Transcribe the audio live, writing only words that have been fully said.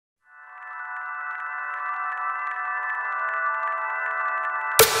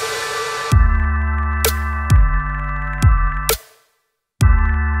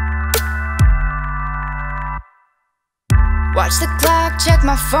Watch the clock, check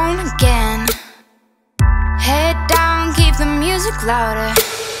my phone again. Head down, keep the music louder.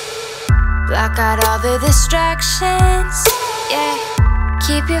 Block out all the distractions, yeah.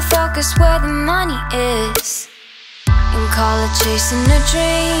 Keep your focus where the money is, and call it chasing a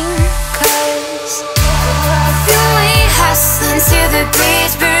dream. Cause if you ain't hustling till the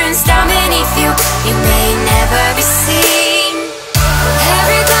bridge burns down beneath you, you may never be seen.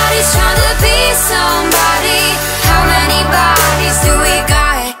 Everybody's trying to be somebody. How many bodies do we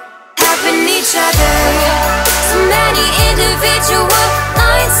got helping each other? So many individual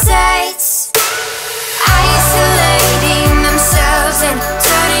mindsets, isolating themselves and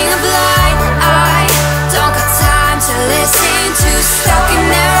turning a blind eye. Don't got time to listen to, stuck in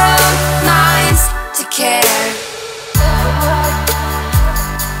their own minds to care.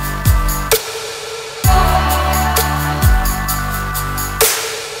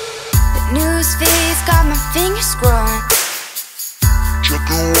 The news feeds got my fingers growing. Check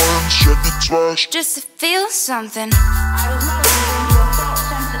it once, check it twice, just to feel something.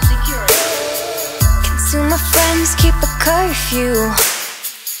 Consumer friends keep a curfew.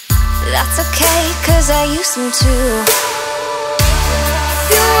 That's okay, cause I used them to.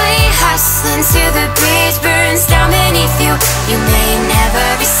 If you ain't hustling till the bridge burns down beneath you, you may never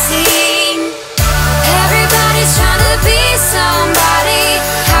be seen. Everybody's trying to be somebody.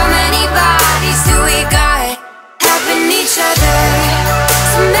 How many bodies do we got helping each other?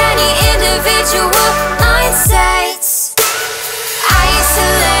 So many individual mindsets,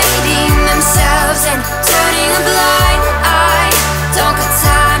 isolating themselves and turning a blind eye. Don't got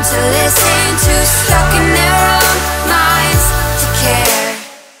time to listen to, stuck in their own minds to care.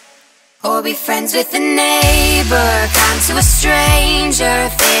 Or be friends with a neighbor, kind to a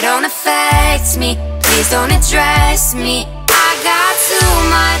stranger. If they don't affect me, please don't address me. I got too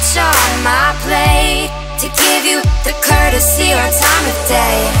much on my plate to give you the courtesy or time of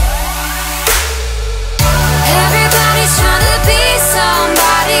day. Everybody's trying to be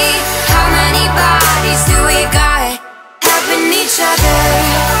somebody. How many bodies do we got helping each other?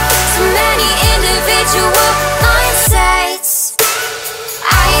 So many individual